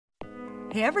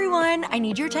Hey everyone, I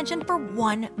need your attention for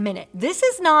 1 minute. This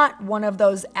is not one of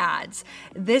those ads.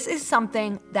 This is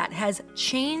something that has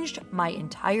changed my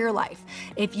entire life.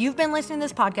 If you've been listening to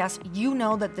this podcast, you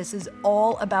know that this is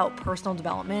all about personal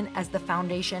development as the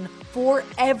foundation for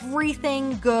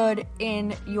everything good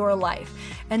in your life.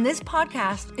 And this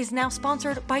podcast is now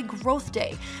sponsored by Growth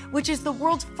Day, which is the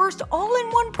world's first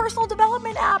all-in-one personal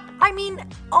development app. I mean,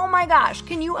 oh my gosh,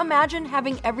 can you imagine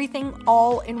having everything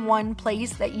all in one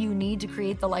place that you need to create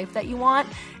the life that you want?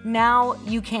 Now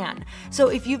you can. So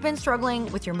if you've been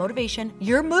struggling with your motivation,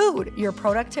 your mood, your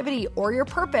productivity, or your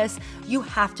purpose, you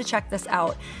have to check this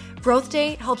out. Growth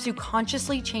Day helps you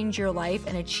consciously change your life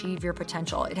and achieve your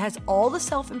potential. It has all the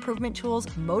self-improvement tools,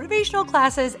 motivational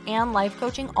classes, and life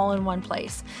coaching all in one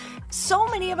place. So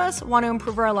many of us want to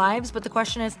improve our lives, but the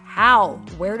question is how?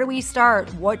 Where do we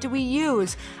start? What do we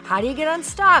use? How do you get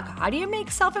unstuck? How do you make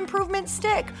self-improvement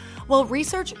stick? Well,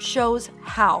 research shows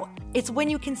how. It's when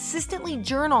you consistently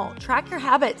journal, track your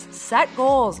habits, set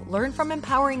goals, learn from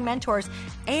empowering mentors,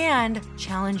 and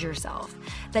challenge yourself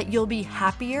that you'll be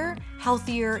happier,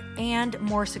 healthier, and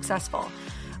more successful.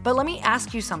 But let me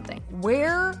ask you something.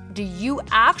 Where do you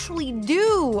actually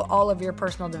do all of your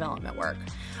personal development work?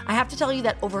 I have to tell you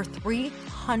that over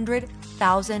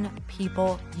 300,000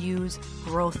 people use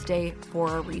Growth Day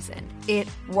for a reason. It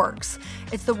works.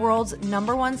 It's the world's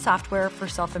 #1 software for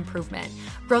self-improvement.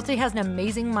 Growth Day has an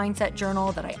amazing mindset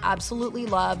journal that I absolutely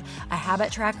love, a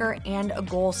habit tracker, and a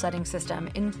goal-setting system.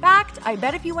 In fact, I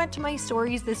bet if you went to my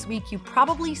stories this week, you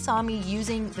probably saw me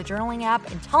using the journaling app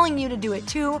and telling you to do it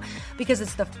too, because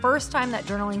it's the first time that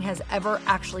journaling has ever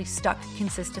actually stuck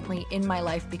consistently in my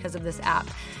life because of this app.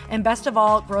 And best of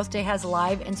all, Growth Day has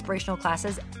live inspirational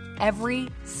classes every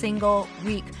single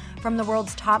week from the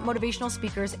world's top motivational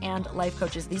speakers and life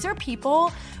coaches. These are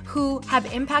people who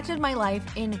have impacted my life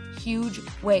in huge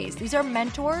ways. These are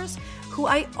mentors who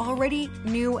I already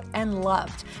knew and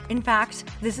loved. In fact,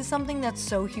 this is something that's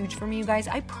so huge for me, you guys.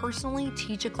 I personally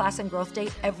teach a class in Growth Day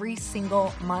every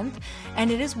single month,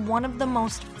 and it is one of the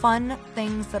most fun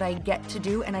things that I get to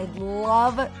do, and I'd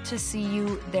love to see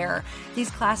you there.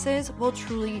 These classes will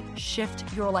truly shift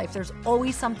your life. There's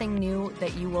always something new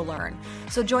that you will learn.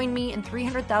 So join me and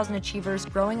 300,000 achievers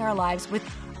growing our lives with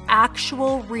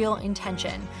actual real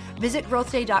intention. Visit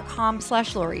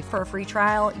growthday.com/Lori for a free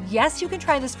trial. Yes, you can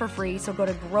try this for free. So go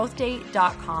to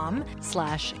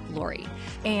growthday.com/Lori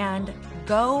and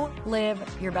go live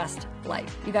your best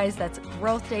life. You guys, that's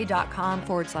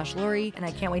growthday.com/Lori. And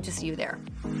I can't wait to see you there.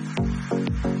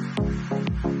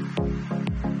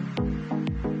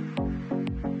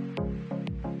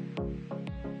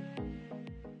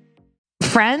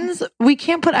 Friends, we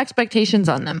can't put expectations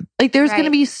on them. Like there's going to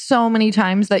be so many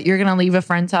times that you're going to leave a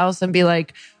friend's house and be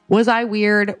like, was I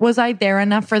weird? Was I there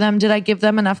enough for them? Did I give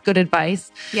them enough good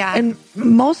advice? Yeah. And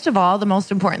most of all, the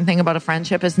most important thing about a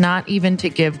friendship is not even to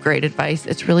give great advice.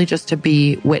 It's really just to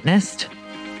be witnessed.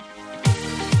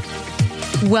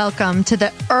 Welcome to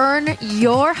the Earn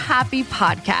Your Happy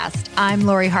podcast. I'm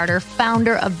Lori Harder,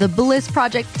 founder of The Bliss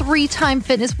Project, 3-time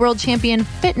fitness world champion,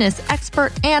 fitness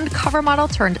expert, and cover model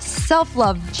turned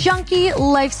self-love junkie,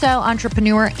 lifestyle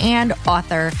entrepreneur, and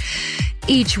author.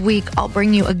 Each week, I'll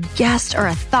bring you a guest or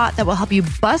a thought that will help you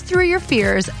bust through your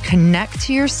fears, connect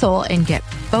to your soul, and get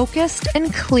focused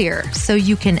and clear so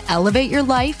you can elevate your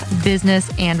life, business,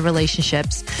 and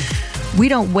relationships. We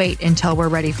don't wait until we're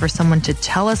ready for someone to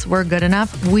tell us we're good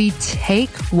enough. We take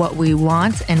what we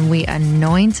want and we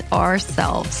anoint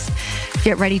ourselves.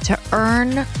 Get ready to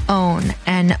earn, own,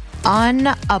 and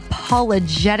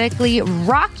unapologetically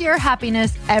rock your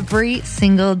happiness every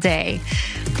single day.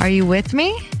 Are you with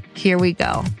me? Here we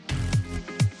go.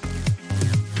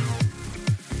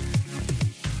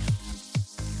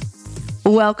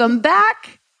 Welcome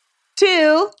back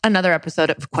to another episode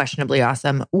of Questionably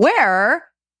Awesome, where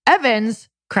Evans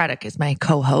Craddock is my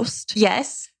co-host.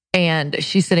 Yes. And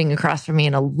she's sitting across from me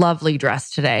in a lovely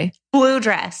dress today. Blue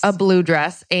dress. A blue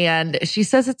dress. And she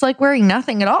says it's like wearing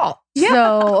nothing at all. Yeah.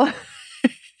 So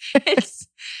It's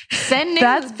send nudes.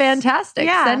 That's fantastic.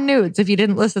 Yeah. Send nudes. If you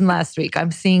didn't listen last week,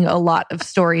 I'm seeing a lot of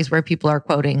stories where people are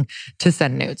quoting to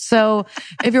send nudes. So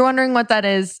if you're wondering what that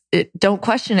is, don't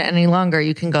question it any longer.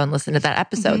 You can go and listen to that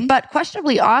episode. Mm-hmm. But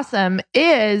Questionably Awesome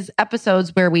is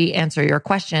episodes where we answer your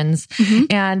questions. Mm-hmm.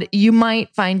 And you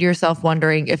might find yourself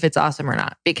wondering if it's awesome or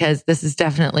not, because this is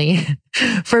definitely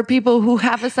for people who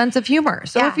have a sense of humor.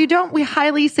 So if you don't, we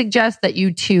highly suggest that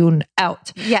you tune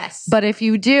out. Yes. But if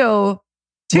you do,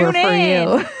 tune we're for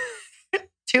in. you.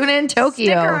 Tune in Tokyo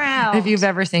Stick around. if you've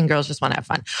ever seen Girls Just Want to Have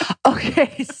Fun.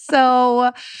 Okay,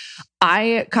 so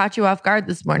I caught you off guard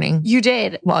this morning You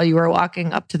did. while you were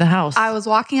walking up to the house I was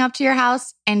walking up to your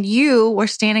house and you were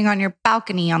standing on your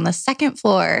balcony on the second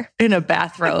floor, in a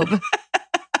bathrobe.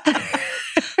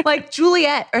 like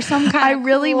Juliet or some kind I of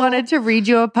really cool- wanted to read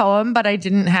you a poem, but I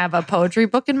didn't have a poetry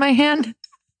book in my hand.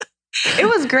 It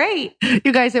was great.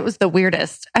 You guys, it was the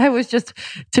weirdest. I was just,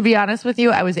 to be honest with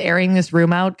you, I was airing this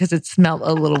room out because it smelled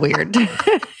a little weird.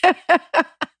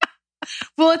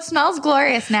 Well, it smells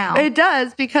glorious now. It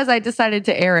does, because I decided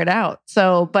to air it out.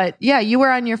 So, but yeah, you were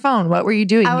on your phone. What were you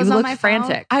doing? I was You on looked my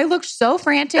frantic. phone. I looked so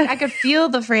frantic. I could feel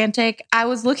the frantic. I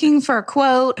was looking for a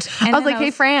quote. And I was then like,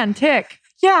 hey, Fran, tick.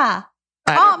 yeah,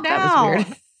 I calm don't- that was down.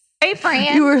 weird. Hey,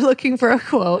 Fran. You were looking for a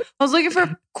quote. I was looking for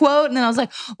a quote and then I was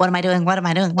like, what am I doing? What am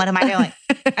I doing? What am I doing?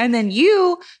 And then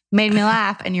you made me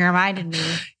laugh and you reminded me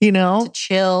You know, to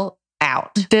chill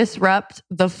out. disrupt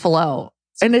the flow.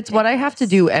 And it's what I have to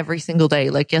do every single day.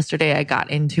 Like yesterday, I got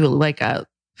into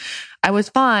I was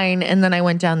fine. And then I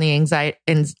went down the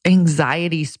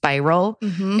anxiety spiral.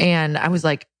 Mhm. And I was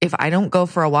like, if I don't go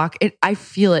for a walk, I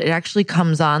feel it. It actually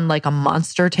comes on like a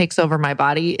monster takes over my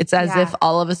body. It's as Yeah. if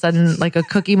all of a sudden, like a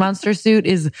Cookie Monster suit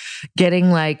is getting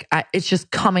like, it's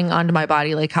just coming onto my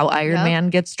body, like how Iron Yep. Man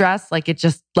gets dressed. Like it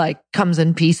just like comes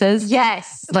in pieces,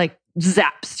 Yes. like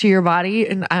zaps to your body.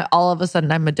 And all of a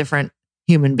sudden I'm a different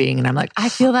human being. And I'm like, I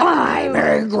feel that. I'm too.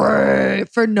 angry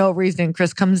for no reason.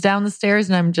 Chris comes down the stairs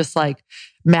and I'm just like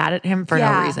mad at him for no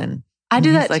Yeah. reason. I And do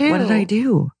he's that like, too. what did I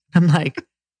do? I'm like,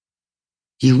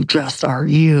 you just are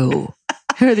you.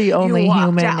 You're the only walked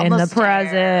human down in the the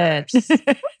present.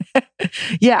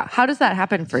 Yeah. How does that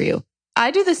happen for you?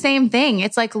 I do the same thing.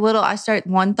 It's like I start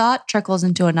one thought trickles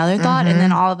into another thought. And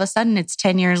then all of a sudden it's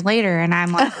 10 years later and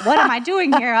I'm like, what am I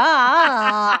doing here?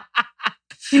 Ah.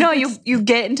 You know, you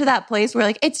get into that place where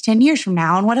like, it's 10 years from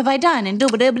now and what have I done? And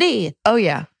do-ba-dib-dee. Oh,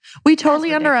 yeah. We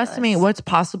totally ridiculous. underestimate what's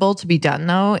possible to be done,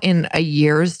 though, in a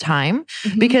year's time,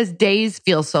 Mhm. because days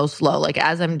feel so slow. Like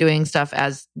as I'm doing stuff,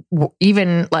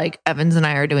 even like Evans and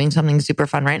I are doing something super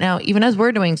fun right now, even as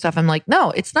we're doing stuff, I'm like,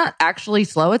 no, it's not actually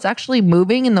slow. It's actually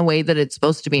moving in the way that it's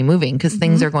supposed to be moving because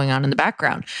things are going on in the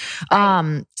background.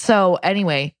 Right. So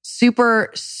anyway,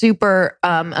 super, super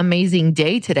amazing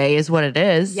day today is what it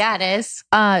is. Yeah, it is.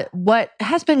 What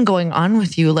has been going on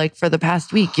with you like for the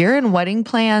past week? You're in wedding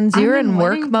plans. You're I'm in work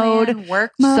wedding mode, plan,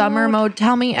 work mode, summer mode.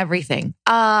 Tell me everything.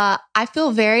 I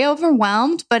feel very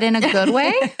overwhelmed, but in a good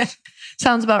way.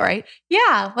 Sounds about right.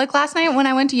 Yeah. Like last night when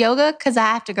I went to yoga, because I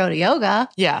have to go to yoga.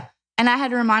 Yeah. And I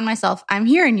had to remind myself, I'm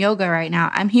here in yoga right now.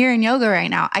 I'm here in yoga right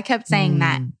now. I kept saying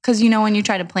that because, you know, when you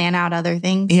try to plan out other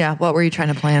things, Yeah. What were you trying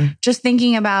to plan? just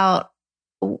thinking about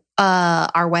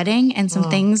our wedding and some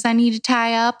things I need to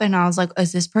tie up. And I was like,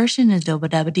 is this person is doba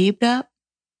dabba deep dub?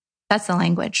 That's the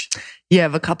language. You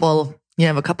have a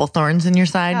couple thorns in your Got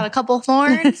a side. couple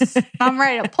thorns. I'm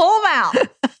ready to pull them out.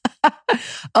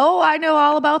 Oh, I know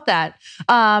all about that.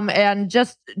 And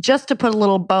just to put a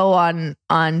little bow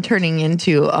on turning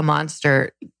into a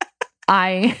monster,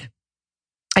 I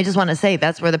just want to say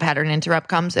that's where the pattern interrupt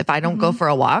comes. If I don't go for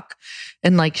a walk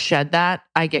and like shed that,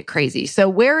 I get crazy. So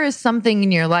where is something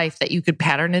in your life that you could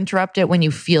pattern interrupt it when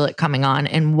you feel it coming on?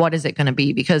 And what is it going to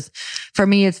be? Because for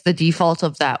me, it's the default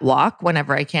of that walk.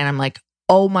 Whenever I can, I'm like,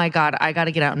 oh my God, I got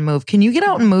to get out and move. Can you get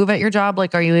out and move at your job?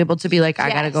 Like, are you able to be like, I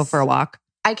got to go Yes. for a walk?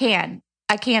 I can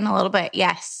a little bit.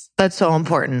 Yes. That's so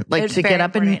important. Like It's to very get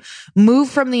up important. and move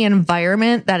from the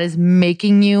environment that is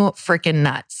making you freaking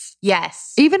nuts.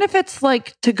 Yes. Even if it's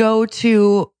like to go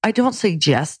to, I don't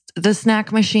suggest the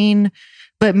snack machine,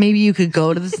 but maybe you could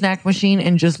go to the snack machine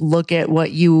and just look at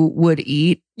what you would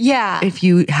eat Yeah. if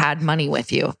you had money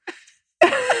with you.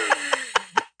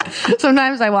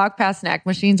 Sometimes I walk past snack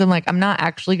machines. I'm like, I'm not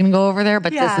actually going to go over there,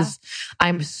 but Yeah.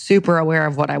 I'm super aware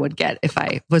of what I would get if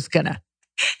I was gonna.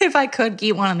 If I could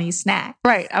eat one of these snacks.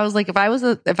 Right. I was like, if I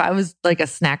was like a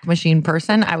snack machine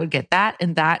person, I would get that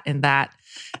and that and that.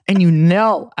 And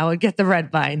I would get the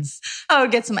red vines. I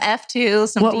would get some F2,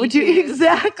 some What would you D2s.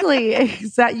 exactly?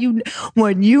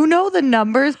 When you know the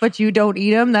numbers, but you don't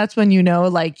eat them, that's when you know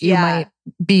like you Yeah. might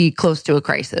be close to a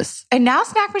crisis. And now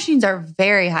snack machines are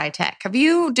very high tech. Have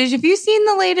you seen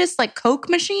the latest like Coke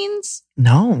machines?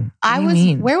 No.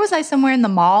 Where was I? Somewhere in the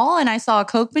mall and I saw a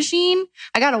Coke machine.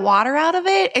 I got a water out of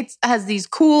it. It has these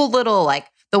cool little like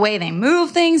the way they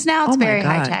move things now. It's Oh my very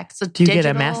high God. tech. So Do you get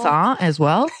a digital. massage as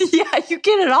well? Yeah, you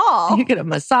get it all. You get a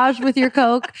massage with your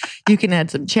Coke. You can add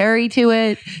some cherry to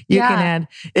it. You Yeah. can add,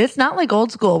 it's not like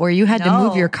old school where you had to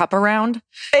move No. your cup around.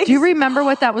 Do you remember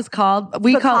what that was called?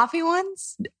 the coffee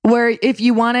ones? Where if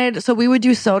you wanted, so we would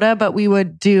do soda, but we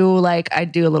would do like,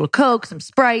 I'd do a little Coke, some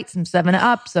Sprite, some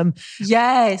 7-Up, some.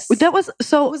 Yes. That was,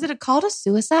 so. Was it called a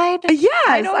suicide? Yes.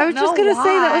 I was just going to say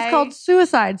that was called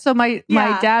suicide. So my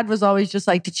dad was always just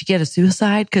like, did you get a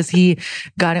suicide? Because he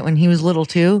got it when he was little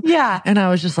too. Yeah. And I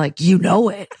was just like, you know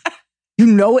it. You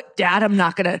know it, Dad. I'm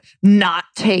not going to not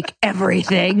take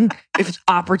everything. If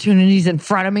opportunities in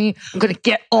front of me, I'm going to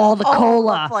get all the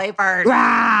cola. Flavors.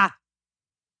 Rah!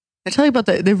 I tell you about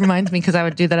it reminds me because I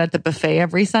would do that at the buffet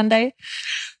every Sunday.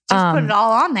 Just put it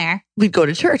all on there. We'd go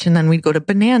to church and then we'd go to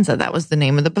Bonanza. That was the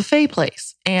name of the buffet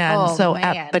place. And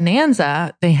at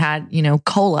Bonanza, they had,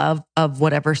 cola of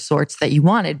whatever sorts that you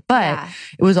wanted, but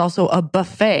it was also a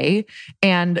buffet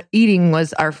and eating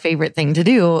was our favorite thing to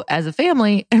do as a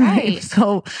family. Right.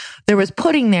 So there was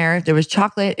pudding there. There was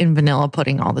chocolate and vanilla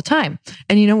pudding all the time.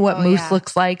 And you know what mousse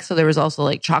looks like? So there was also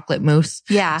like chocolate mousse.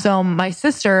 Yeah. So my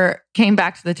sister came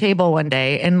back to the table one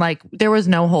day and like there was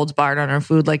no holds barred on our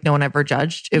food. Like no one ever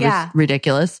judged. It was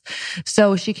ridiculous.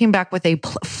 So she came back with a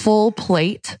full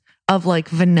plate of like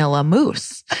vanilla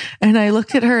mousse. And I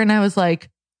looked at her and I was like,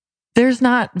 there's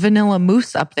not vanilla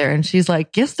mousse up there. And she's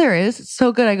like, yes, there is. It's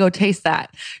so good. I go, taste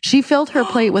that. She filled her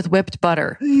plate with whipped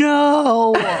butter.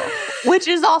 No, which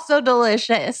is also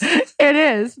delicious. It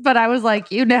is. But I was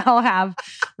like, you now have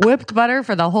whipped butter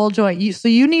for the whole joint. So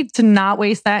you need to not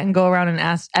waste that and go around and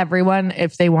ask everyone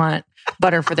if they want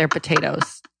butter for their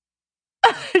potatoes.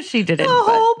 She didn't. A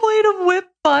whole plate of whipped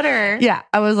butter. Yeah.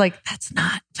 I was like, that's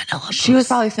not vanilla mousse. She was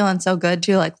probably feeling so good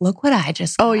too. Like, look what I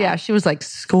just got. Oh yeah. She was like,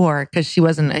 score. Because she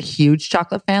wasn't a huge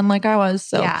chocolate fan like I was.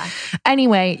 So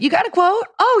anyway, you got a quote?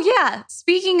 Oh yeah.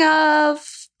 Speaking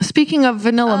of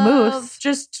vanilla mousse.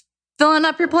 Just filling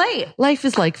up your plate. Life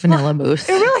is like vanilla mousse.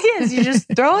 It really is. You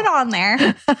just throw it on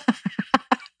there.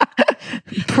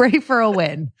 Pray for a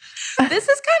win. This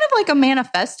is kind of like a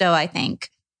manifesto, I think.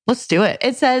 Let's do it.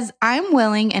 It says, I'm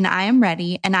willing and I am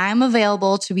ready and I am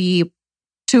available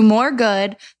to more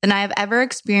good than I have ever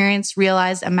experienced,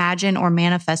 realized, imagined, or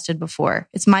manifested before.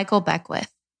 It's Michael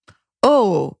Beckwith.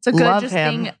 Oh, it's a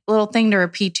good little thing to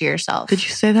repeat to yourself. Could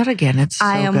you say that again? It's so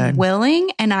I am good.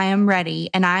 Willing and I am ready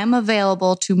and I am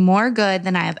available to more good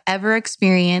than I have ever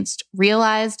experienced,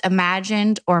 realized,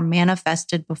 imagined, or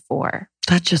manifested before.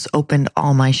 That just opened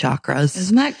all my chakras.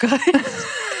 Isn't that good?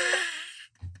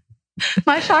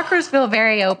 My chakras feel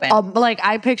very open. Like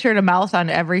I pictured a mouth on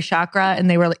every chakra and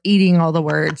they were like, eating all the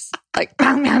words. Like,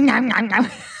 nom, nom, nom, nom, nom.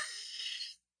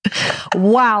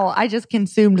 Wow. I just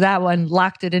consumed that one,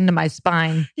 locked it into my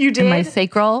spine. You did? In my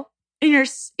sacral. In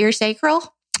your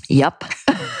sacral? Yep.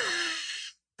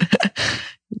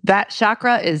 That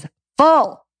chakra is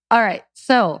full. All right.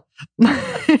 So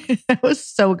that was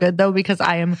so good though, because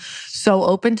I am so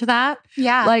open to that.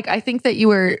 Yeah. Like I think you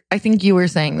were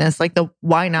saying this, like the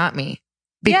why not me?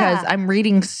 Because I'm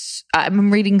reading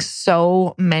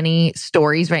so many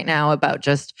stories right now about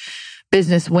just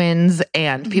business wins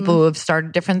and people who have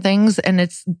started different things. And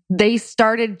they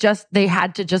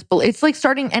had to just, it's like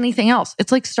starting anything else.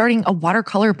 It's like starting a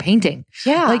watercolor painting.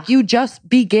 Yeah. Like you just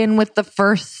begin with the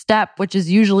first step, which is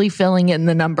usually filling in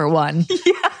the number one.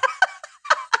 Yeah.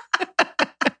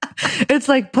 It's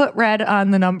like put red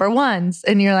on the number ones.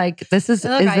 And you're like, is this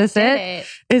it?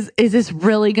 Is this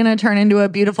really going to turn into a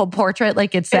beautiful portrait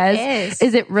like it says? It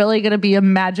is it really going to be a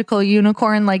magical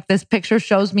unicorn like this picture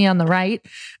shows me on the right?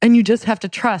 And you just have to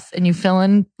trust and you fill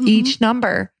in each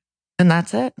number. And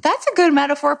that's it. That's a good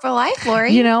metaphor for life,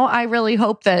 Lori. I really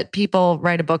hope that people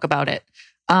write a book about it.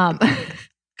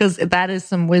 Because that is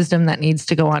some wisdom that needs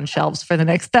to go on shelves for the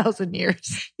next 1,000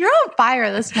 years. You're on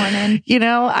fire this morning.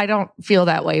 I don't feel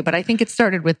that way, but I think it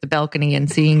started with the balcony and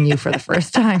seeing you for the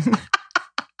first time.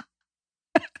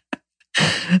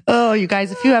 Oh, you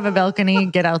guys, if you have a balcony,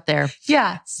 get out there.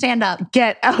 Yeah, stand up.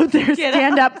 Get out there.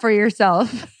 Stand up for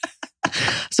yourself.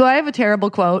 So I have a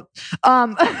terrible quote.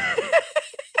 I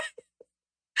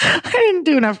didn't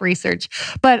do enough research,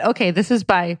 but okay, this is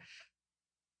by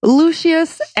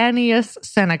Lucius Annius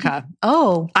Seneca.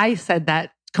 Oh, I said that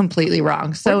completely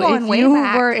wrong. So if you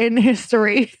were in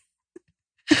history,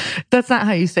 that's not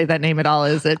how you say that name at all,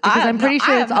 is it? Because I'm pretty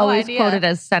sure it's always quoted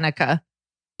as Seneca.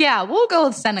 Yeah, we'll go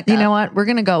with Seneca. You know what? We're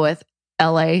going to go with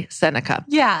L.A. Seneca.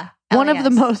 Yeah. One of the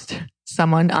most,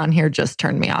 someone on here just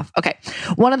turned me off. Okay.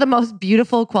 One of the most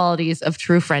beautiful qualities of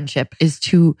true friendship is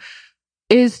to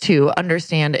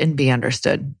understand and be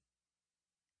understood.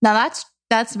 Now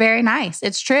that's very nice.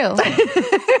 It's true.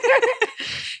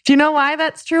 Do you know why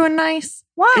that's true and nice?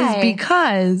 Why? Is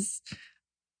because,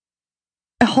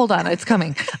 hold on, it's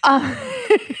coming.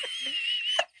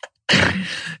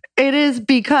 It is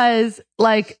because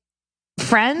like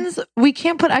friends, we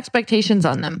can't put expectations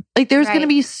on them. Like there's going to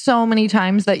be so many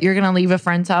times that you're going to leave a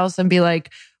friend's house and be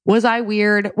like, was I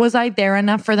weird? Was I there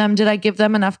enough for them? Did I give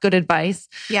them enough good advice?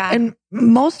 Yeah. And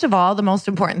most of all, the most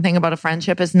important thing about a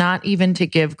friendship is not even to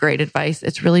give great advice.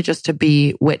 It's really just to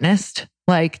be witnessed,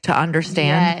 like to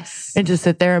understand and to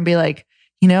sit there and be like,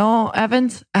 you know,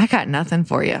 Evans, I got nothing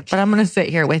for you, but I'm going to sit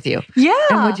here with you. Yeah.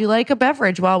 And would you like a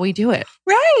beverage while we do it?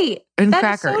 Right. And that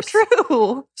crackers. Is so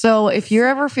true. So if you're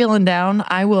ever feeling down,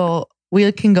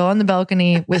 we can go on the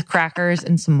balcony with crackers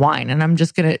and some wine. And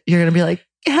you're going to be like,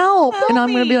 help. And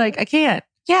I'm going to be like, I can't.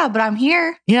 Yeah, but I'm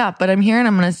here. Yeah, but I'm here and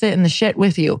I'm going to sit in the shit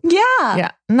with you. Yeah.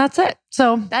 Yeah. And that's it.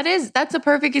 So that's a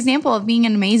perfect example of being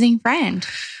an amazing friend.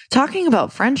 Talking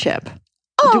about friendship.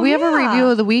 Oh, do we have a review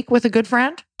of the week with a good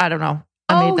friend? I don't know.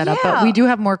 I made that up, but we do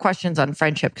have more questions on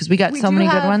friendship because we got so many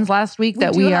good ones last week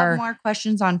that we are. More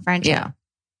questions on friendship. Yeah.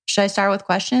 Should I start with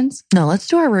questions? No, let's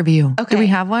do our review. Okay. Do we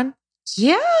have one?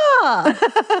 Yeah.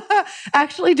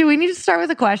 Actually, do we need to start with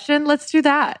a question? Let's do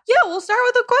that. Yeah, we'll start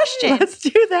with a question. Let's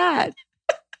do that.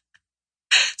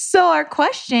 So our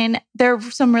question, there are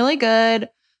some really good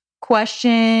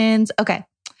questions. Okay.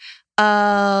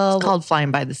 It's called Flying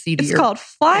by the Seat of Your Pants.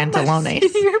 It's called Flying by the Seat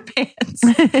of Your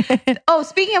Pants. Oh,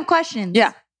 speaking of questions.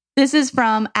 Yeah. This is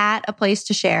from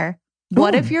 @aplacetoshare.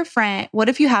 What if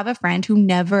you have a friend who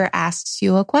never asks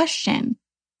you a question?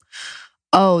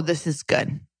 Oh, this is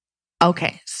good.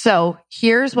 Okay. So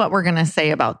here's what we're going to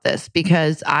say about this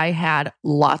because I had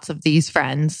lots of these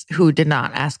friends who did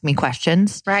not ask me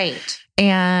questions. Right.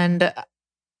 And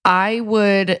I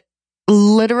would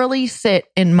literally sit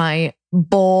in my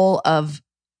bowl of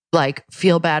like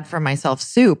feel bad for myself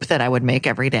soup that I would make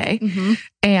every day. Mm-hmm.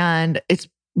 And it's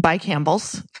by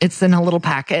Campbell's. It's in a little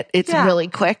packet. It's really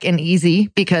quick and easy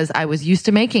because I was used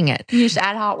to making it. You just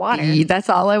add hot water. That's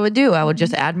all I would do. I would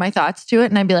just add my thoughts to it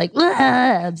and I'd be like,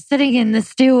 I'm sitting in the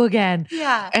stew again.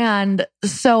 Yeah. And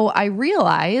so I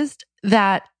realized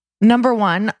that number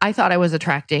one, I thought I was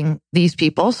attracting these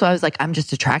people. So I was like, I'm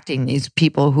just attracting these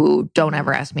people who don't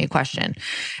ever ask me a question.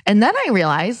 And then I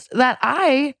realized that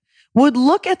I would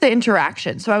look at the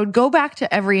interaction. So I would go back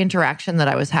to every interaction that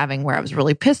I was having where I was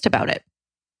really pissed about it.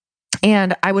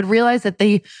 And I would realize that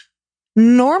they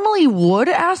normally would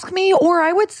ask me, or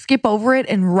I would skip over it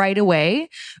and right away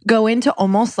go into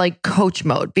almost like coach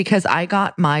mode because I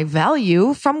got my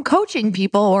value from coaching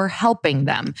people or helping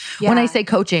them. Yeah. When I say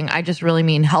coaching, I just really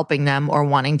mean helping them or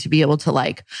wanting to be able to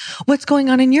like, what's going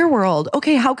on in your world?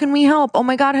 Okay, how can we help? Oh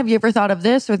my God, have you ever thought of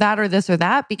this or that or this or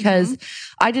that? Because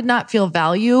I did not feel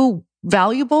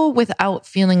valuable without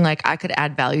feeling like I could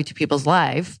add value to people's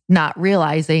life, not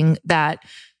realizing that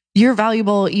you're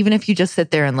valuable even if you just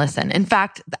sit there and listen. In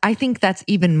fact, I think that's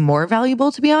even more valuable,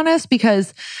 to be honest,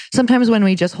 because sometimes when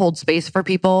we just hold space for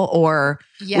people or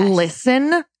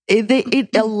listen,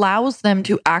 it allows them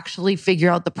to actually figure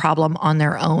out the problem on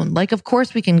their own. Like, of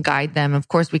course, we can guide them. Of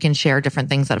course, we can share different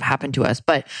things that have happened to us.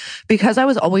 But because I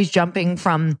was always jumping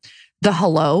from the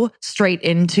hello straight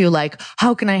into like,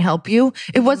 how can I help you?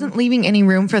 It wasn't leaving any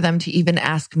room for them to even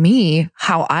ask me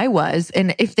how I was.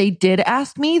 And if they did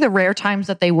ask me, the rare times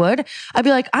that they would, I'd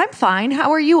be like, I'm fine. How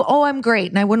are you? Oh, I'm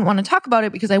great. And I wouldn't want to talk about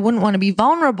it because I wouldn't want to be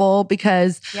vulnerable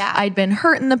because I'd been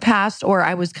hurt in the past or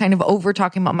I was kind of over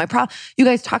talking about my problem. You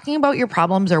guys, talking about your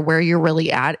problems or where you're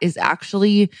really at is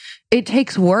actually, it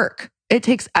takes work. It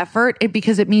takes effort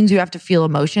because it means you have to feel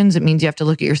emotions. It means you have to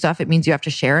look at your stuff. It means you have to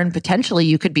share, and potentially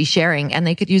you could be sharing and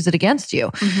they could use it against you.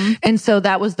 Mm-hmm. And so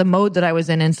that was the mode that I was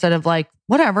in, instead of like,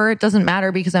 whatever, it doesn't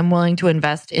matter because I'm willing to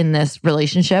invest in this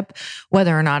relationship,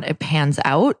 whether or not it pans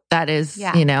out. That is,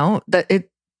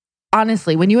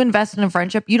 honestly, when you invest in a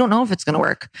friendship, you don't know if it's going to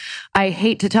work. I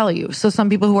hate to tell you. So some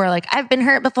people who are like, I've been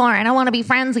hurt before. I don't want to be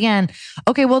friends again.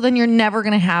 Okay, well, then you're never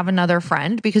going to have another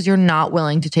friend because you're not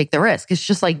willing to take the risk. It's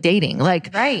just like dating.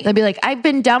 Like, they'll be like, I've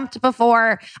been dumped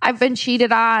before. I've been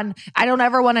cheated on. I don't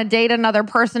ever want to date another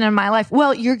person in my life.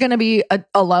 Well, you're going to be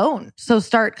alone. So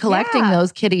start collecting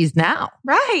those kitties now.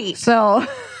 Right. So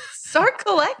start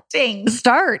collecting.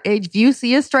 If you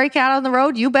see a stray cat on the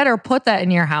road, you better put that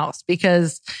in your house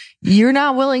because you're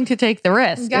not willing to take the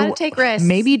risk. You gotta take risks.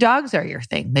 Maybe dogs are your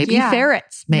thing. Maybe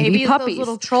ferrets. Maybe puppies. Those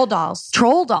little troll dolls.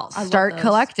 Start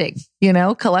collecting.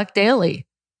 Collect daily.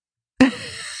 Do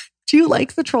you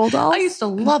like the troll dolls? I used to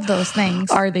love those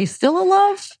things. Are they still a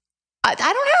love? I don't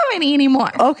have any anymore.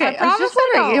 Okay, I was just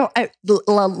wondering.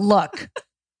 Look,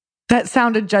 that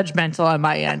sounded judgmental on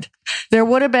my end. There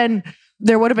would have been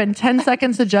 10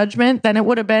 seconds of judgment. Then it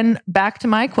would have been back to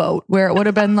my quote where it would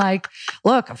have been like,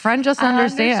 look, a friend just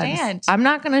understands. I'm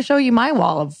not going to show you my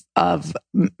wall of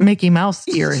Mickey Mouse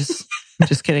ears. I'm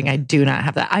just kidding. I do not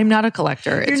have that. I'm not a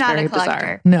collector. You're it's not very a collector.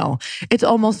 bizarre. No, it's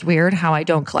almost weird how I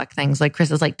don't collect things. Like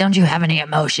Chris is like, don't you have any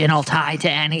emotional tie to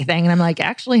anything? And I'm like,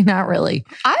 actually, not really.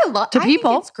 I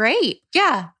people. think it's great.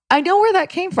 Yeah. I know where that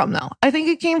came from though. I think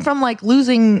it came from like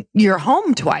losing your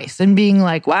home twice and being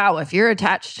like, wow, if you're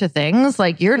attached to things,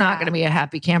 like you're not going to be a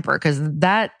happy camper because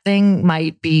that thing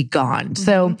might be gone.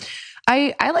 So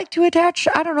I like to attach,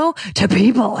 I don't know, to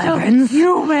people, Evans.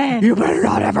 Human. You better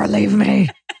not ever leave me.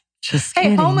 Just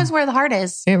kidding. Hey, home is where the heart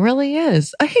is. It really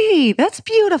is. Hey, that's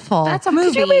beautiful. That's a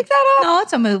movie. Did you make that up? No,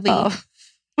 it's a movie. Oh.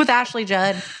 With Ashley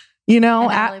Judd. You know,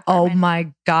 And Natalie oh Portman.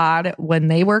 my God, when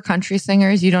they were country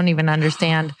singers, you don't even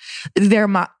understand. They're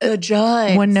The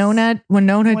Judd. Winona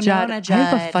Judd. I have a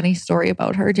Judd. funny story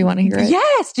about her. Do you want to hear it?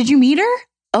 Yes. Did you meet her?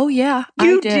 Oh yeah,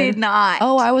 You I did not.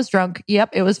 Oh, I was drunk. Yep,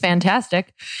 it was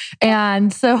fantastic.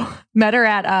 And so met her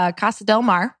at Casa del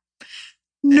Mar.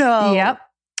 No. Yep.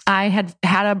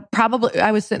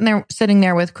 I was sitting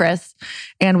there with Chris,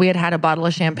 and we had a bottle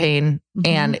of champagne,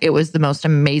 and it was the most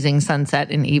amazing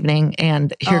sunset and evening.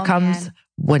 And here comes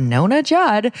Winona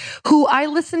Judd, who I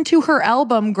listened to her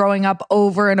album growing up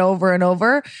over and over and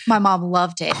over. My mom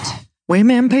loved it.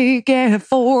 Women peak at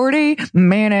 40,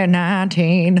 men at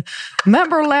 19.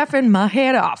 Remember laughing my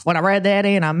head off when I read that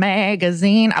in a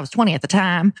magazine. I was 20 at the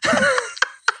time.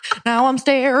 Now I'm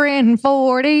staring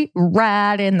 40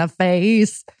 right in the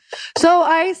face. So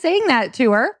I sang that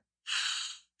to her.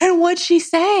 And what'd she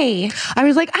say? I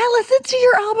was like, I listened to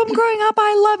your album growing up.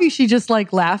 I love you. She just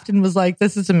like laughed and was like,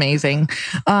 this is amazing.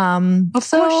 Of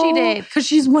course she did, because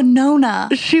she's Winona.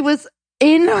 She was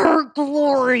in her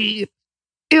glory.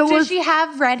 Did she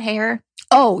have red hair?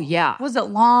 Oh, yeah. Was it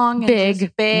long? And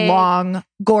just big, long,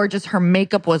 gorgeous. Her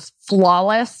makeup was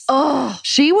flawless. Oh,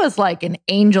 She was like an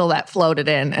angel that floated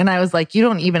in. And I was like, you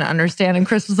don't even understand. And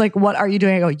Chris was like, what are you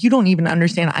doing? I go, you don't even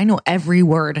understand. I know every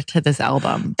word to this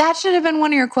album. that should have been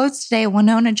one of your quotes today.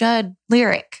 Winona Judd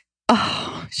lyric.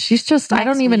 Oh, she's just, I Next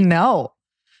don't even week. know.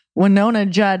 Winona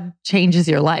Judd changes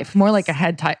your life. More like a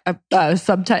headline.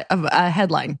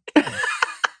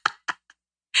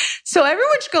 So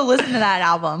everyone should go listen to that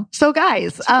album. So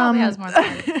guys, probably has more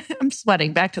than I'm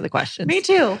sweating. Back to the questions. Me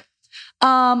too.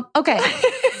 Okay.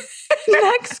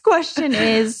 Next question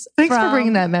is Thanks for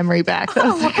bringing that memory back. That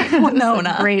was, that was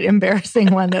Winona. a great,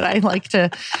 embarrassing one that I like to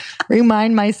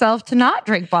remind myself to not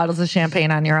drink bottles of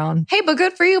champagne on your own. Hey, but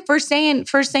good for you for saying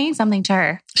something to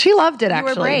her. She loved it, You were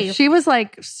actually. brave. She was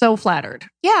like so flattered.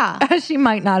 Yeah, She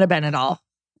might not have been at all.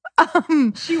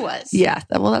 she was. Yeah,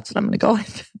 well, that's what I'm going to go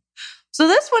with. So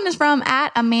this one is from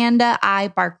 @Amanda I.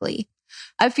 Barkley.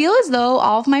 I feel as though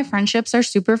all of my friendships are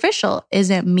superficial. Is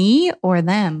it me or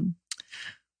them?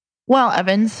 Well,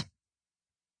 Evans,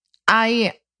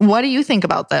 what do you think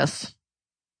about this?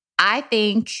 I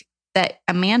think that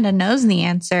Amanda knows the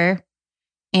answer.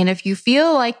 And if you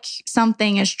feel like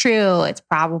something is true, it's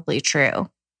probably true.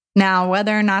 Now,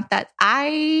 whether or not that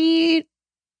I'm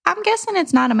guessing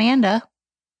it's not Amanda.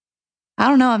 I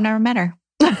don't know. I've never met her.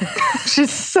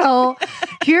 So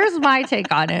here's my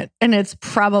take on it. And it's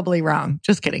probably wrong.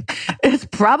 Just kidding. It's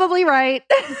probably right.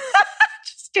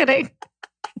 Just kidding.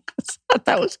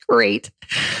 That was great.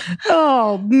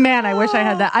 Oh man, I wish I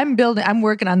had that. I'm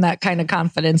working on that kind of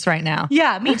confidence right now.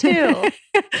 Yeah, me too.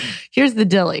 Here's the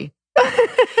dilly.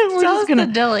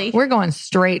 We're going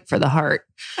straight for the heart.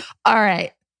 All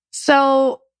right.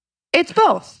 So it's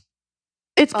both.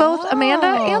 It's both Amanda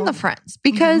and the friends,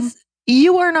 because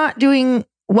you are not doing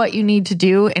what you need to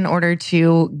do in order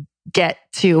to get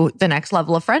to the next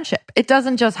level of friendship. It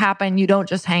doesn't just happen. You don't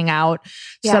just hang out.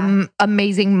 Yeah. Some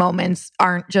amazing moments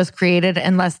aren't just created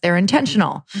unless they're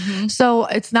intentional. So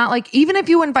it's not like, even if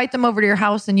you invite them over to your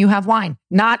house and you have wine,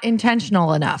 not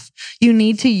intentional enough. You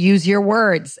need to use your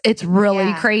words. It's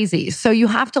really crazy. So you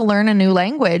have to learn a new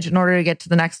language in order to get to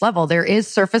the next level. There is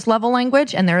surface level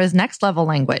language and there is next level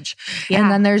language. Yeah. And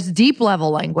then there's deep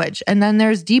level language. And then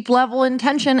there's deep level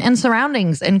intention and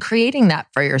surroundings and creating that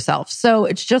for yourself. So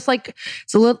it's just like,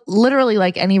 it's literally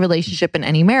like any relationship in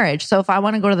any marriage. So if I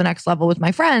want to go to the next level with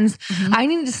my friends, I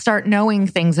need to start knowing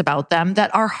things about them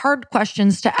that are hard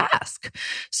questions to ask.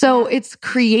 So it's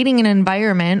creating an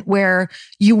environment where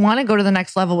you want to go to the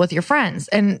next level with your friends.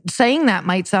 And saying that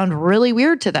might sound really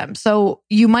weird to them. So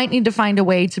you might need to find a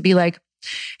way to be like,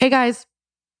 hey guys,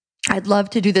 I'd love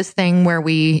to do this thing where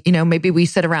we, maybe we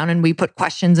sit around and we put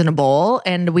questions in a bowl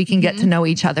and we can get to know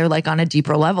each other like on a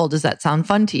deeper level. Does that sound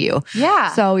fun to you?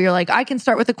 Yeah. So you're like, I can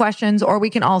start with the questions, or we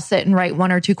can all sit and write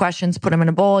 1 or 2 questions, put them in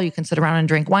a bowl. You can sit around and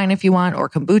drink wine if you want, or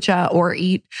kombucha, or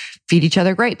feed each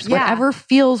other grapes, whatever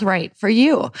feels right for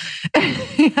you.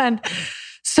 And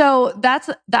So that's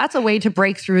a way to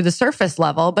break through the surface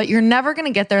level, but you're never going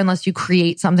to get there unless you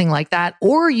create something like that,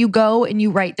 or you go and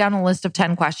you write down a list of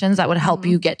 10 questions that would help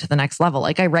you get to the next level.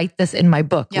 Like I write this in my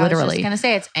book, literally. I was just going to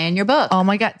say it's in your book. Oh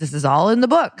my God, this is all in the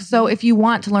book. So if you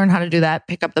want to learn how to do that,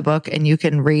 pick up the book and you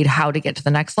can read how to get to the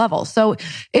next level. So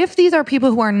if these are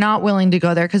people who are not willing to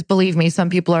go there, because believe me, some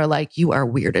people are like, you are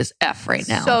weird as F right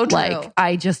now. So true. Like,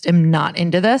 I just am not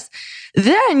into this.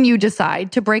 Then you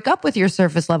decide to break up with your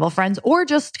surface level friends or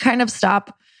just kind of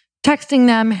stop texting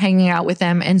them, hanging out with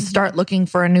them, and start looking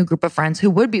for a new group of friends who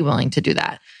would be willing to do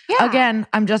that. Yeah. Again,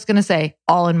 I'm just going to say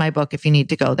all in my book if you need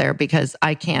to go there, because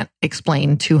I can't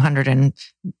explain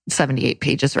 278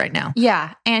 pages right now.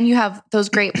 Yeah. And you have those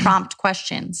great prompt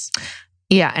questions.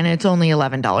 Yeah. And it's only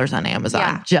 $11 on Amazon.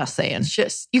 Yeah. Just saying.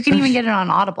 You can even get it on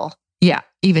Audible. Yeah.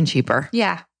 Even cheaper.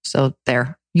 Yeah. So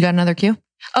there. You got another cue?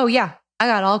 Oh, yeah. I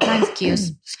got all kinds of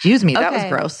cues. Excuse me. That was Okay.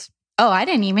 gross. Oh, I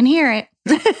didn't even hear it.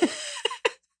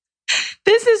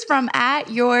 This is from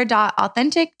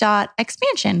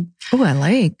 @your.authentic.expansion. Oh, I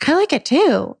like. I like it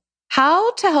too.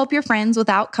 How to help your friends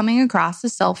without coming across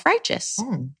as self-righteous.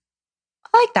 I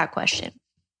like that question.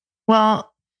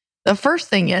 Well, the first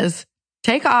thing is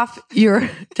take off your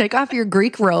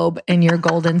Greek robe and your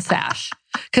golden sash,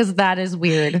 because that is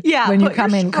weird. Yeah, when you put come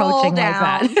your in scroll coaching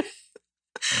down. like that,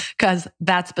 because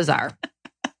that's bizarre.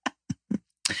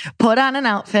 Put on an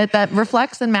outfit that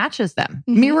reflects and matches them.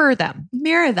 Mhm. Mirror them.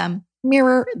 Mirror them.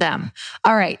 Mirror them.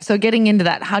 All right. So getting into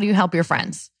that, how do you help your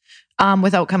friends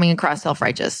without coming across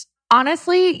self-righteous?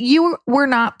 Honestly, you were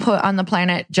not put on the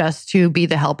planet just to be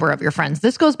the helper of your friends.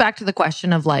 This goes back to the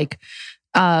question of the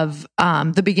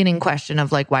beginning question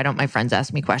of like, why don't my friends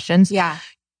ask me questions? Yeah.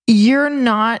 You're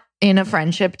not in a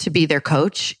friendship to be their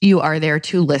coach. You are there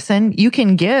to listen. You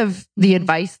can give the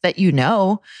advice that you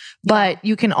know, but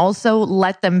you can also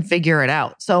let them figure it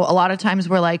out. So a lot of times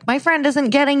we're like, my friend isn't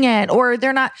getting it, or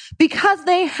they're not, because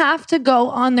they have to go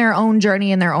on their own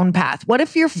journey and their own path. What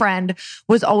if your friend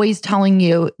was always telling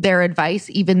you their advice,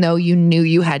 even though you knew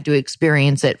you had to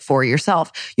experience it for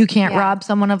yourself? You can't rob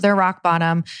someone of their rock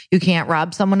bottom. You can't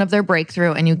rob someone of their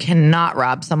breakthrough, and you cannot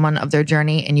rob someone of their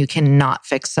journey, and you cannot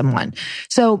fix someone.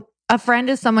 So a friend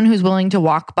is someone who's willing to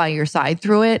walk by your side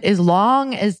through it, as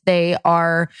long as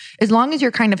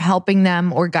you're kind of helping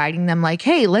them or guiding them, like,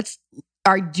 hey,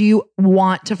 do you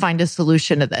want to find a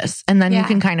solution to this? And then you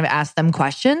can kind of ask them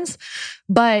questions,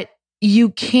 but you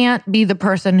can't be the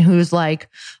person who's like,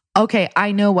 okay,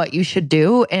 I know what you should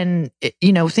do. And,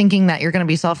 thinking that you're going to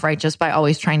be self-righteous by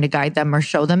always trying to guide them or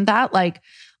show them that. Like,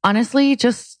 honestly,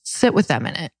 just sit with them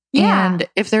in it. Yeah. And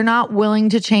if they're not willing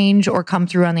to change or come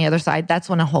through on the other side, that's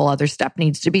when a whole other step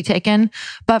needs to be taken.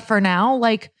 But for now,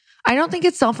 like, I don't think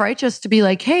it's self-righteous to be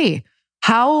like, hey,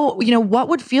 what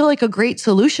would feel like a great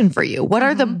solution for you? What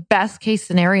are the best case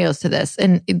scenarios to this?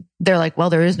 And they're like, well,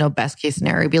 there is no best case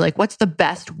scenario. Be like, what's the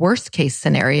best worst case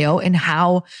scenario? And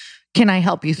how can I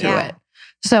help you through it?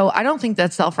 So I don't think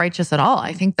that's self-righteous at all.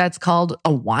 I think that's called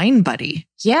a wine buddy.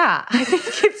 Yeah. I think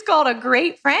it's called a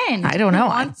great friend. I don't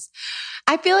know.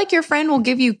 I feel like your friend will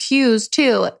give you cues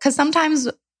too. Because sometimes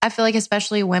I feel like,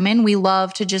 especially women, we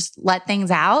love to just let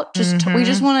things out. We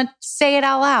just want to say it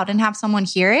out loud and have someone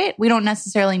hear it. We don't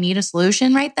necessarily need a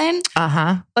solution right then.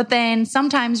 But then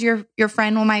sometimes your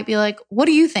friend might be like, what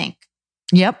do you think?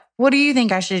 Yep. What do you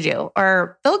think I should do?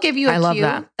 Or they'll give you a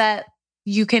cue that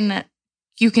you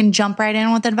can jump right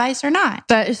in with advice or not.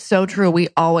 That is so true. We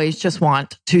always just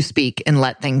want to speak and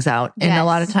let things out. And a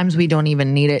lot of times we don't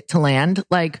even need it to land.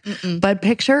 But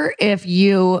picture if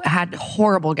you had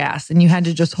horrible gas and you had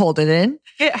to just hold it in.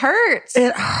 It hurts.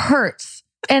 It hurts.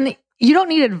 And you don't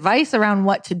need advice around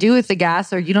what to do with the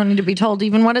gas, or you don't need to be told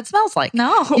even what it smells like.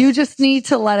 No. You just need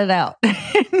to let it out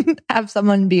and have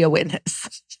someone be a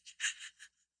witness.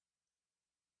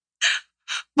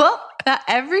 Well,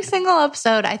 every single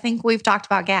episode, I think we've talked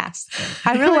about gas.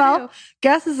 I really do.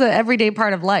 Gas is an everyday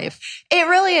part of life. It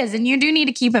really is. And you do need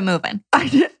to keep it moving.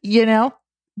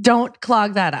 Don't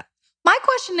clog that up. My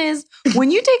question is,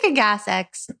 when you take a Gas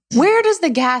X, where does the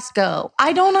gas go?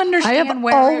 I don't understand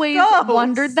where it goes. I have always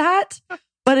wondered that.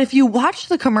 But if you watch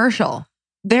the commercial,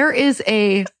 there is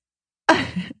a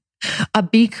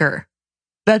beaker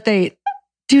that do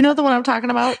you know the one I'm talking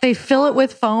about? They fill it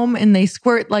with foam and they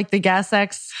squirt like the Gas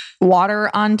X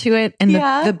water onto it, and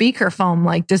the beaker foam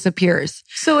like disappears.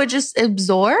 So it just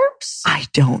absorbs? I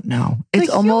don't know. It's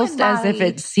almost as if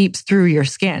it seeps through your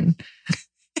skin.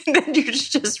 And then you're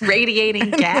just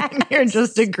radiating gas. You're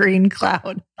just a green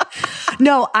cloud.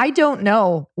 No, I don't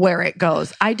know where it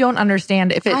goes. I don't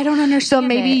understand if it. I don't understand. So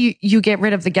maybe you get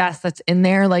rid of the gas that's in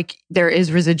there. Like there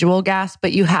is residual gas,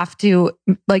 but you have to,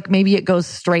 like maybe it goes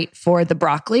straight for the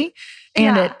broccoli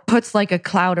and it puts like a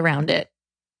cloud around it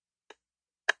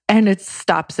and it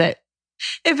stops it.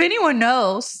 If anyone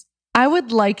knows, I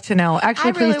would like to know.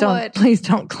 Actually, really please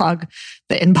don't clog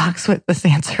the inbox with this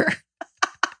answer.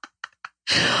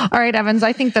 All right, Evans,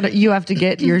 I think that you have to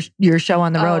get your show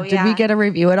on the road. Did we get a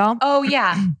review at all? Oh,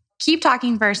 yeah. Keep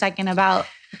talking for a second about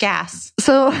gas.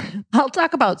 So I'll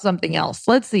talk about something else.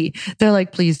 Let's see. They're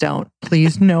like, please don't.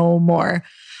 Please no more.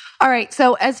 All right.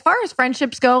 So as far as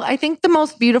friendships go, I think the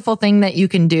most beautiful thing that you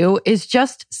can do is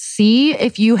just see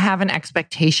if you have an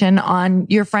expectation on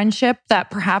your friendship that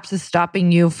perhaps is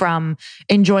stopping you from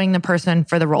enjoying the person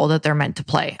for the role that they're meant to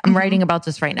play. I'm writing about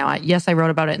this right now. Yes, I wrote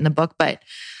about it in the book, but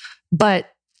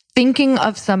thinking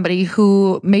of somebody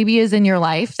who maybe is in your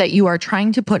life that you are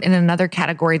trying to put in another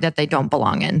category that they don't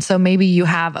belong in. So maybe you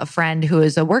have a friend who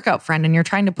is a workout friend and you're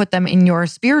trying to put them in your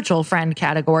spiritual friend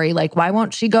category. Like, why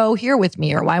won't she go here with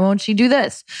me? Or why won't she do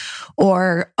this?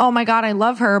 Or, oh my God, I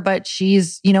love her, but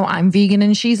she's, I'm vegan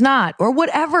and she's not, or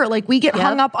whatever. Like we get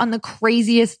hung up on the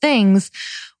craziest things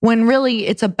when really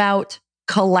it's about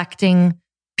collecting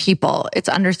people. It's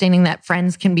understanding that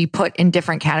friends can be put in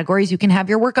different categories. You can have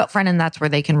your workout friend and that's where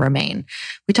they can remain.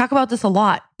 We talk about this a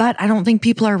lot, but I don't think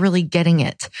people are really getting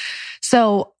it.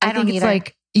 So I think it's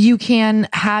like you can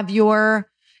have your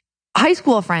high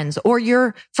school friends or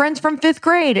your friends from 5th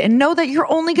grade and know that you're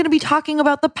only going to be talking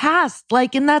about the past.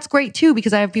 And that's great too,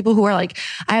 because I have people who are like,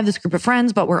 I have this group of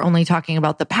friends, but we're only talking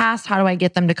about the past. How do I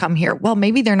get them to come here? Well,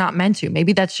 maybe they're not meant to.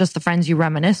 Maybe that's just the friends you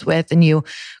reminisce with and you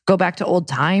go back to old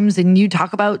times and you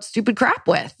talk about stupid crap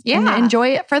with. And enjoy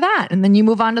it for that. And then you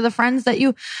move on to the friends that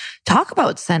you talk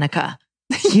about Seneca.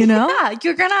 Yeah,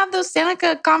 you're going to have those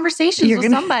Seneca conversations with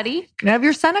somebody. You're going to have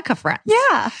your Seneca friends.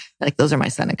 Yeah. Like, those are my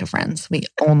Seneca friends. We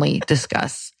only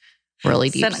discuss really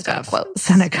deep Seneca stuff.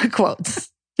 Seneca quotes.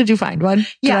 Did you find one?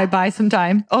 Yeah. Did I buy some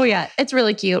time? Oh, yeah. It's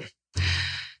really cute.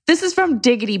 This is from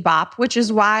Diggity Bop, which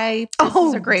is why this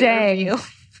is a great review.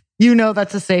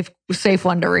 That's a safe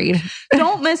one to read.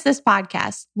 Don't miss this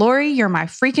podcast. Lori, you're my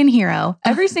freaking hero.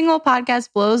 Every single podcast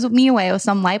blows me away with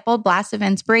some light bulb blast of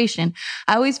inspiration.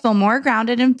 I always feel more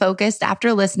grounded and focused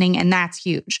after listening, and that's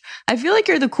huge. I feel like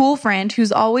you're the cool friend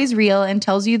who's always real and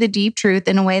tells you the deep truth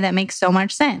in a way that makes so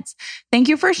much sense. Thank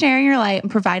you for sharing your light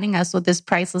and providing us with this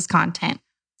priceless content.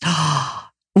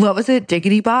 What was it?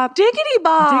 Diggity Bop? Diggity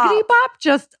Bop.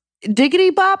 Diggity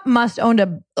Bop must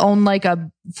own like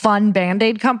a fun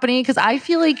Band-Aid company, because I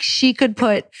feel like she could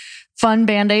put fun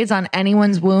Band-Aids on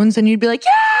anyone's wounds and you'd be like,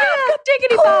 yeah, I've got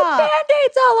Diggity Bop.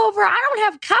 Band-Aids all over. I don't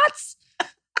have cuts.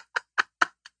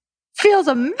 Feels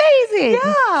amazing.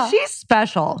 Yeah. She's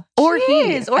special. Or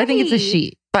he. I think it's a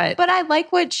she. But I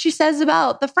like what she says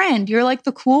about the friend. You're like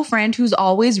the cool friend who's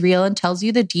always real and tells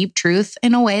you the deep truth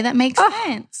in a way that makes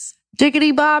sense.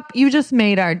 Diggity Bop, you just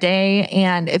made our day.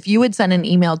 And if you would send an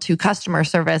email to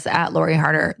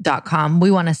customerservice@loriharder.com,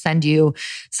 we want to send you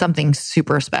something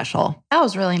super special. That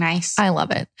was really nice. I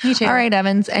love it. Me too. All right,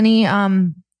 Evans, any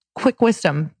quick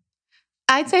wisdom?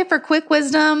 I'd say for quick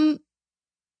wisdom,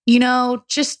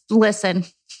 just listen.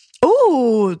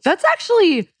 Ooh, that's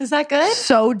actually... Is that good?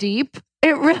 So deep.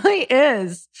 It really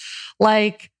is.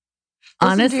 Like,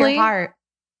 honestly... Listen to your heart.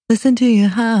 Listen to your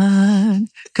heart,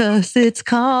 because it's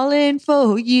calling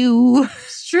for you.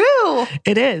 It's true.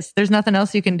 It is. There's nothing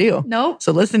else you can do. Nope.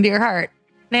 So listen to your heart.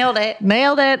 Nailed it.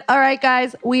 All right,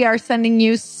 guys. We are sending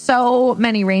you so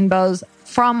many rainbows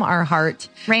from our heart.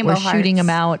 We're shooting them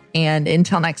out. And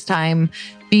until next time,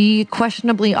 be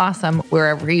questionably awesome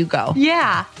wherever you go.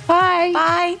 Yeah. Bye.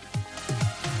 Bye.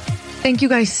 Thank you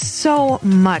guys so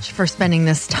much for spending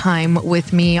this time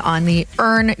with me on the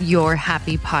Earn Your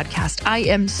Happy podcast. I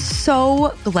am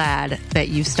so glad that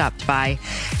you stopped by.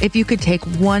 If you could take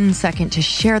 1 second to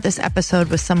share this episode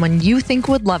with someone you think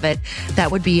would love it,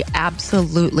 that would be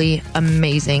absolutely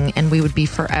amazing, and we would be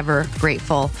forever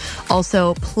grateful.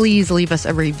 Also, please leave us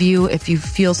a review if you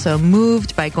feel so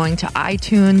moved by going to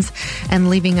iTunes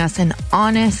and leaving us an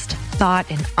honest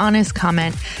thought, an honest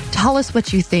comment. Tell us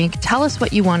what you think. Tell us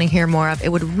what you want to hear more of.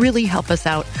 It would really help us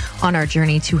out on our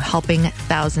journey to helping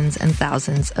thousands and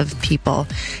thousands of people.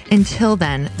 Until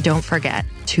then, don't forget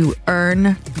to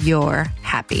earn your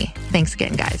happy. Thanks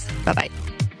again, guys. Bye-bye.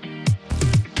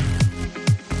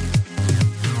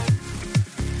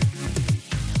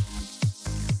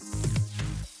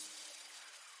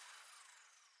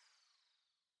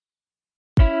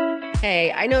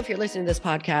 Hey, I know if you're listening to this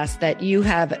podcast that you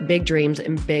have big dreams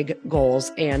and big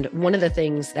goals. And one of the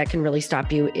things that can really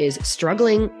stop you is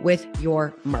struggling with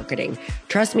your marketing.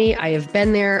 Trust me, I have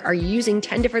been there. Are you using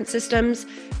 10 different systems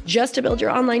just to build your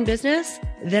online business?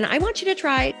 Then I want you to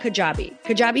try Kajabi.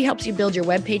 Kajabi helps you build your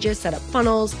web pages, set up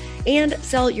funnels, and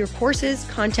sell your courses,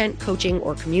 content, coaching,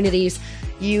 or communities.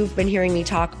 You've been hearing me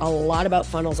talk a lot about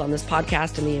funnels on this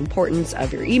podcast and the importance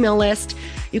of your email list.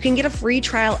 You can get a free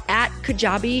trial at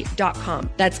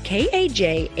kajabi.com. That's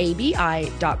Kajabi.com.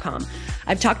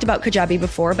 I've talked about Kajabi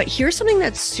before, but here's something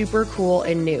that's super cool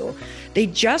and new. They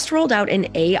just rolled out an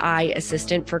AI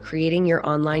assistant for creating your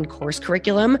online course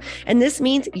curriculum. And this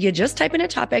means you just type in a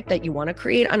topic that you want to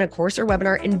create on a course or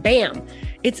webinar and bam,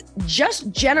 it just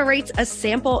generates a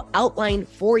sample outline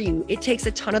for you. It takes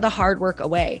a ton of the hard work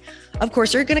away. Of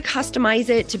course, you're going to customize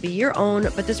it to be your own,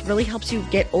 but this really helps you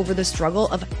get over the struggle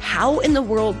of how in the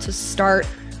world to start,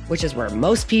 which is where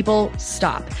most people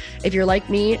stop. If you're like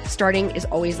me, starting is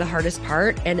always the hardest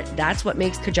part, and that's what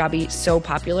makes Kajabi so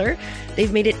popular.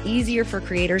 They've made it easier for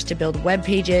creators to build web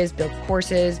pages, build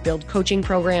courses, build coaching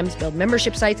programs, build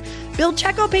membership sites, build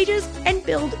checkout pages, and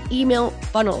build email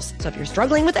funnels. So if you're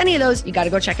struggling with any of those, you got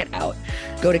to go check it out.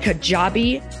 Go to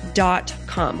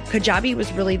Kajabi.com. Kajabi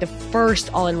was really the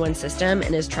first all-in-one system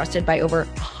and is trusted by over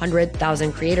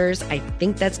 100,000 creators. I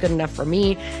think that's good enough for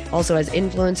me. Also, as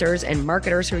influencers and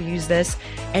marketers who use this.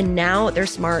 And now their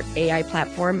smart AI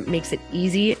platform makes it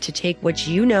easy to take what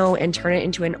you know and turn it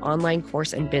into an online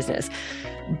course and business.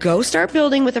 Go start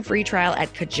building with a free trial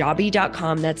at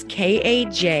Kajabi.com. That's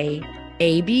Kajabi.com.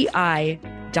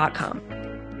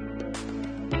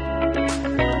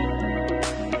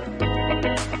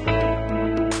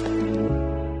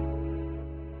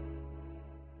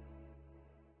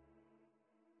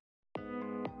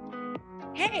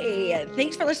 Hey,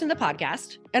 thanks for listening to the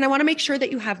podcast. And I want to make sure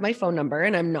that you have my phone number,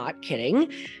 and I'm not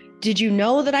kidding. Did you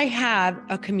know that I have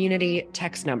a community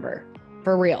text number?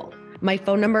 For real. My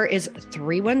phone number is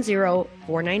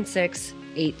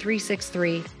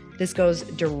 310-496-8363. This goes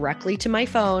directly to my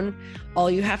phone.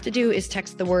 All you have to do is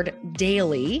text the word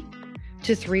daily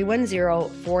to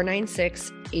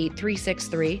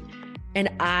 310-496-8363. And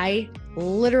I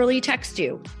literally text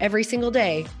you every single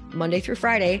day, Monday through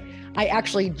Friday. I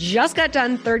actually just got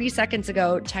done 30 seconds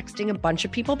ago texting a bunch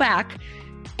of people back,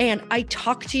 and I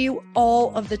talk to you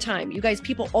all of the time. You guys,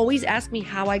 people always ask me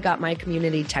how I got my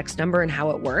community text number and how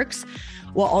it works.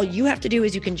 Well, all you have to do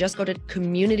is you can just go to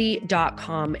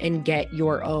community.com and get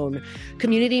your own.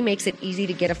 Community makes it easy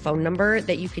to get a phone number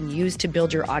that you can use to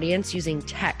build your audience using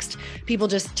text. People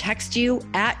just text you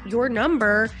at your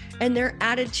number and they're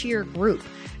added to your group.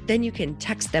 Then you can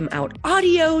text them out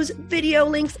audios, video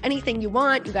links, anything you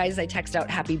want. You guys, I text out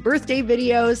happy birthday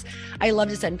videos. I love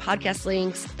to send podcast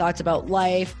links, thoughts about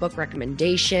life, book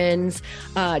recommendations,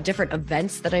 different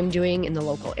events that I'm doing in the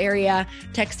local area.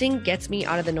 Texting gets me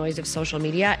out of the noise of social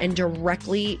media and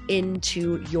directly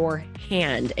into your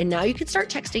hand. And now you can start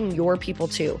texting your people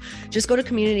too. Just go to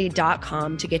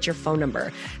community.com to get your phone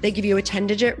number. They give you a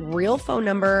 10-digit real phone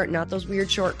number, not those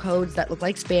weird short codes that look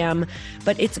like spam,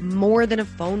 but it's more than a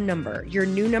phone number. Your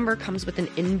new number comes with an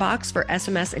inbox for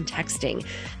SMS and texting.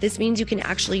 This means you can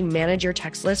actually manage your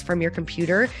text list from your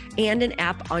computer and an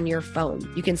app on your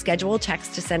phone. You can schedule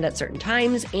text to send at certain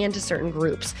times and to certain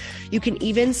groups. You can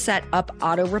even set up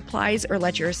auto replies or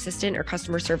let your assistant or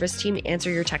customer service team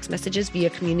answer your text messages via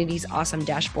Community's awesome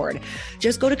dashboard.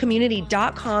 Just go to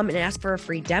community.com and ask for a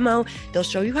free demo. They'll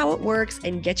show you how it works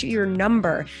and get you your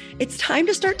number. It's time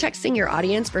to start texting your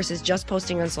audience versus just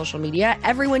posting on social media.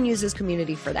 Everyone uses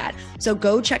Community for that. So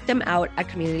go check them out at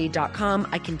community.com.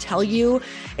 I can tell you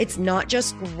it's not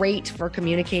just great for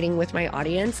communicating with my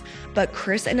audience, but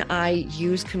Chris and I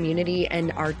use Community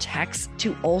and our texts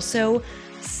to also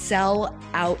sell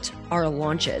out our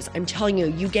launches. I'm telling you,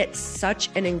 you get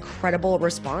such an incredible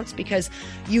response because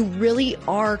you really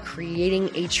are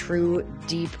creating a true,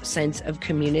 deep sense of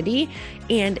community,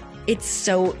 and it's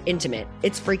so intimate.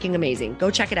 It's freaking amazing.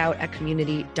 Go check it out at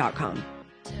community.com.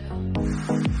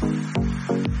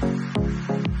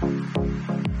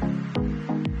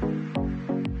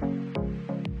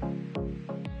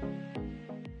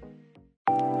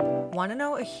 Want to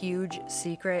know a huge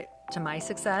secret to my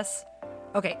success?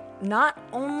 Okay, not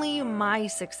only my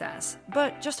success,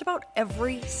 but just about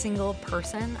every single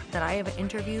person that I have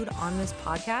interviewed on this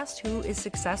podcast who is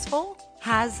successful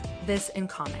has this in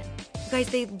common. You guys,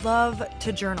 they love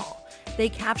to journal. They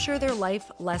capture their life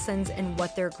lessons and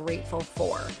what they're grateful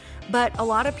for. But a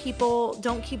lot of people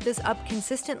don't keep this up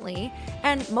consistently,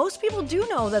 and most people do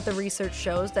know that the research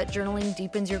shows that journaling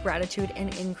deepens your gratitude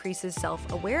and increases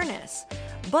self-awareness.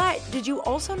 But did you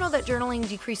also know that journaling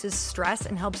decreases stress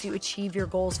and helps you achieve your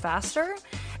goals faster?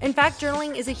 In fact,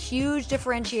 journaling is a huge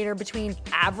differentiator between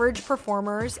average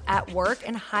performers at work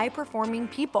and high-performing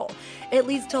people. It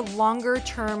leads to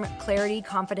longer-term clarity,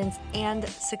 confidence, and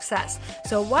success.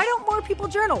 So why don't more people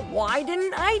journal? Why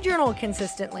didn't I journal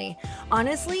consistently?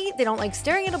 Honestly, they don't like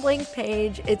staring at a blank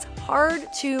page. It's hard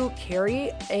to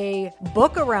carry a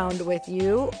book around with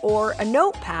you or a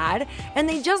notepad, and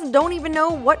they just don't even know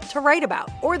what to write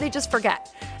about, or they just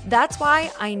forget. That's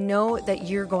why I know that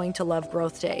you're going to love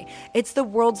Growth Day. It's the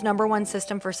world's #1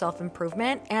 system for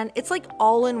self-improvement, and it's like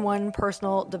all-in-one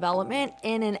personal development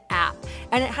in an app.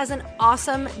 And it has an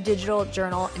awesome digital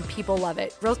journal, and people love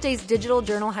it. Growth Day's digital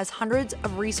journal has hundreds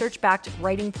of research-backed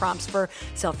writing prompts for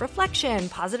self-reflection,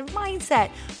 positive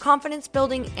mindset, confidence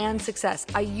building, and success.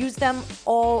 I use them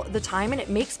all the time, and it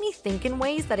makes me think in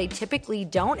ways that I typically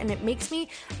don't, and it makes me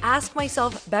ask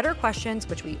myself better questions,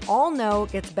 which we all know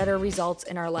gets better results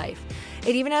in our life.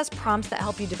 It even has prompts that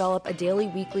help you develop a daily,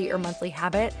 weekly, or monthly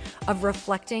habit of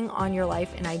reflecting on your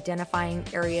life and identifying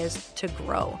areas to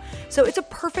grow. So it's a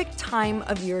perfect time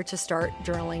of year to start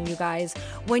journaling, you guys.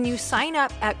 When you sign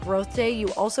up at Growth Day, you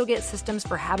also get systems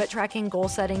for habit tracking, goal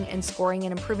setting, and scoring,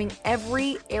 and improving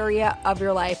every area of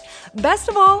your life. Best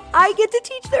of all, I get to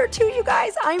teach there too, you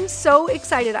guys. I'm so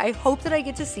excited. I hope that I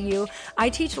get to see you. I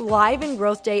teach live in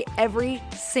Growth Day every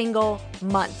single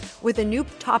month with a new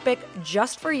topic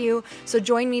just for you. So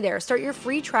join me there. Start your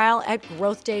free trial at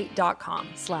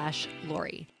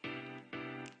growthday.com/Lori.